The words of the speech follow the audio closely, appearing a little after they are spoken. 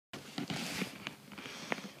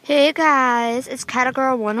Hey guys, it's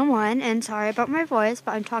Catagirl 101, and sorry about my voice,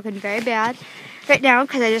 but I'm talking very bad right now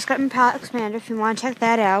because I just got my palate expander. If you want to check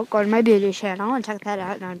that out, go to my beauty channel and check that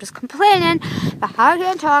out. And I'm just complaining about how I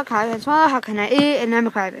can't talk, how I can swallow, how can I eat, and I'm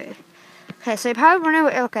a crybaby. Okay, so you're probably wondering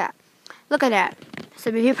what you're looking at.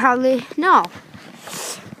 Some of you probably know.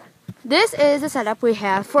 This is the setup we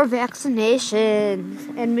have for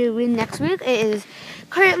vaccinations, and next week it is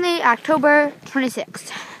currently October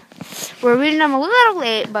 26th. We're reading them a little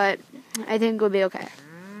late, but I think we'll be okay.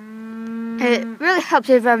 It really helps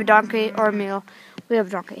if you have a donkey or a mule. We have a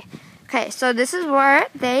donkey. Okay, so this is where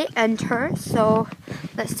they enter. So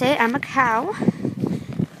let's say I'm a cow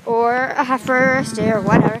or a heifer, a steer, or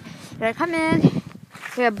whatever. They come in.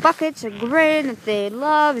 We have buckets of grain that they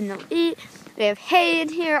love and they'll eat. We have hay in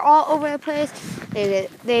here all over the place. We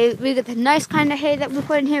get the nice kind of hay that we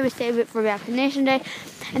put in here. We save it for vaccination day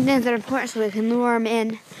and things that are important so we can lure them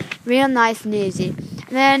in real nice and easy. And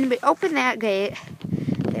then we open that gate.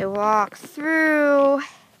 They walk through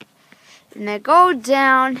and they go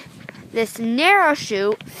down this narrow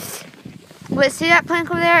chute. But see that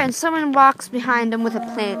plank over there? And someone walks behind them with a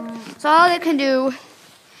plank. So all they can do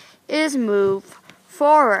is move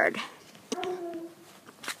forward.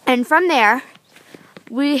 And from there,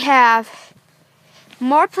 we have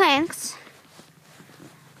more planks.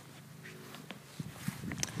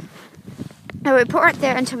 And we put it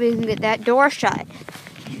there until we can get that door shut.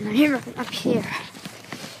 And then here, up here.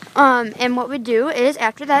 And what we do is,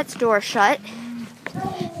 after that's door shut,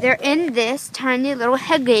 they're in this tiny little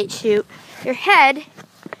head gate chute. Your head,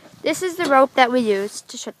 this is the rope that we use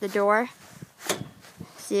to shut the door.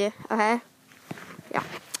 See, okay? Yeah.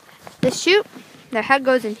 The chute, their head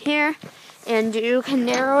goes in here, and you can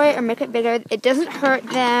narrow it or make it bigger. It doesn't hurt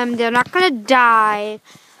them. They're not going to die.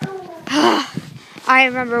 I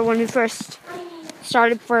remember when we first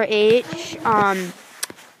started 4-H,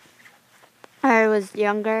 I was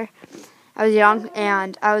young,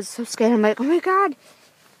 and I was so scared. I'm like, oh my God,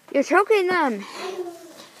 you're choking them.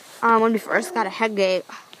 When we first got a head gate,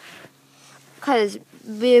 because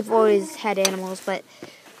we've always had animals, but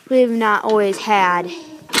we've not always had,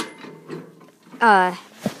 not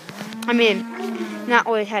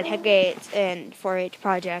always had head gates and 4-H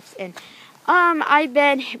projects, and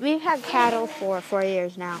we've had cattle for 4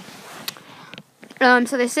 years now.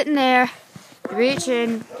 So they're sitting there, you reach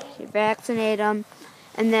in, you vaccinate them,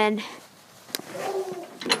 and then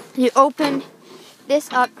you open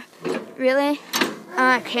this up. Really?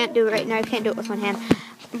 I can't do it right now. I can't do it with one hand.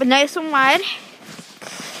 But nice and wide.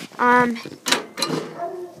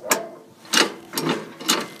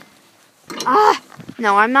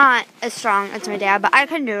 No, I'm not as strong as my dad, but I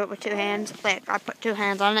can do it with 2 hands. Like, I put 2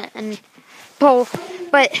 hands on it and pull.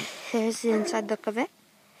 But there's the inside look of it.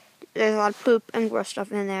 There's a lot of poop and gross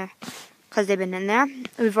stuff in there because they've been in there.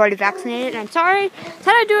 We've already vaccinated, and I'm sorry. I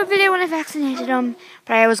thought I'd do a video when I vaccinated them,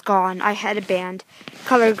 but I was gone. I had a band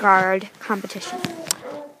color guard competition.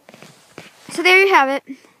 So there you have it.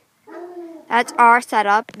 That's our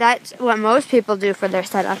setup. That's what most people do for their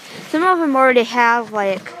setup. Some of them already have,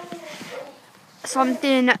 like,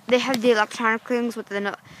 something. They have the electronic things with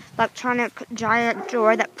an electronic giant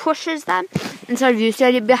door that pushes them instead of you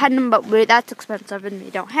standing behind them, but that's expensive and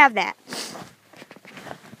we don't have that.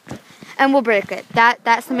 And we'll break it.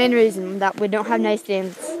 That's the main reason that we don't have nice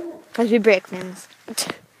things, because we break things.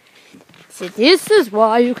 So this is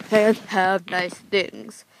why you can't have nice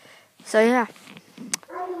things. So yeah.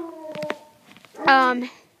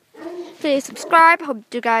 Please subscribe. Hope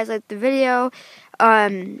you guys like the video.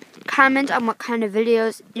 Comment on what kind of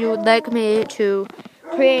videos you would like me to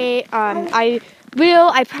create. I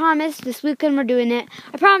promise, this weekend we're doing it.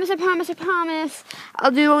 I promise.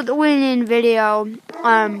 I'll do the winning video.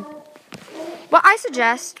 What I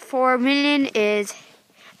suggest for winning is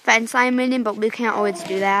fence line winning, but we can't always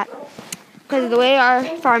do that because of the way our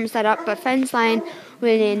farm is set up. But fence line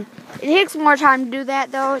winning, it takes more time to do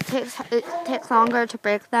that though. It takes longer to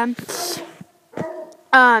break them.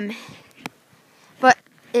 But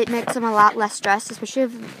it makes them a lot less stressed, especially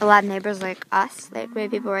if a lot of neighbors like us. Like, we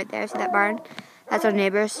have people right there. See that barn? That's our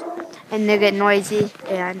neighbors. And they get noisy.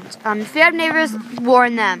 And if you have neighbors,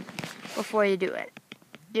 warn them before you do it.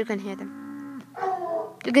 You can hear them.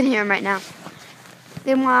 You can hear them right now.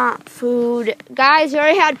 They want food. Guys, you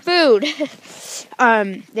already had food.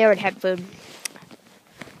 They already had food.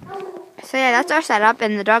 So yeah, that's our setup.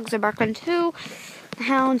 And the dogs are barking too. The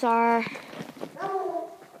hounds are...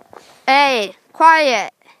 Hey,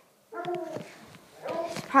 quiet.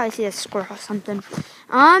 You probably see a squirrel or something.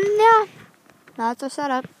 Yeah. That's our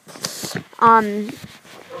setup.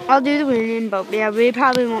 I'll do the winning, but yeah, we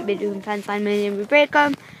probably won't be doing fence line winning. We break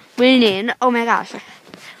them. Winning. Oh my gosh.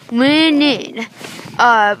 weaning.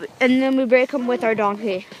 And then we break them with our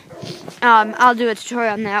donkey. I'll do a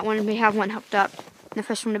tutorial on that when we have one hooked up. The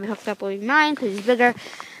first one to be hooked up will be mine because he's bigger.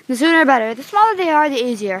 The sooner better. The smaller they are, the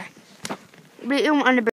easier. We don't want to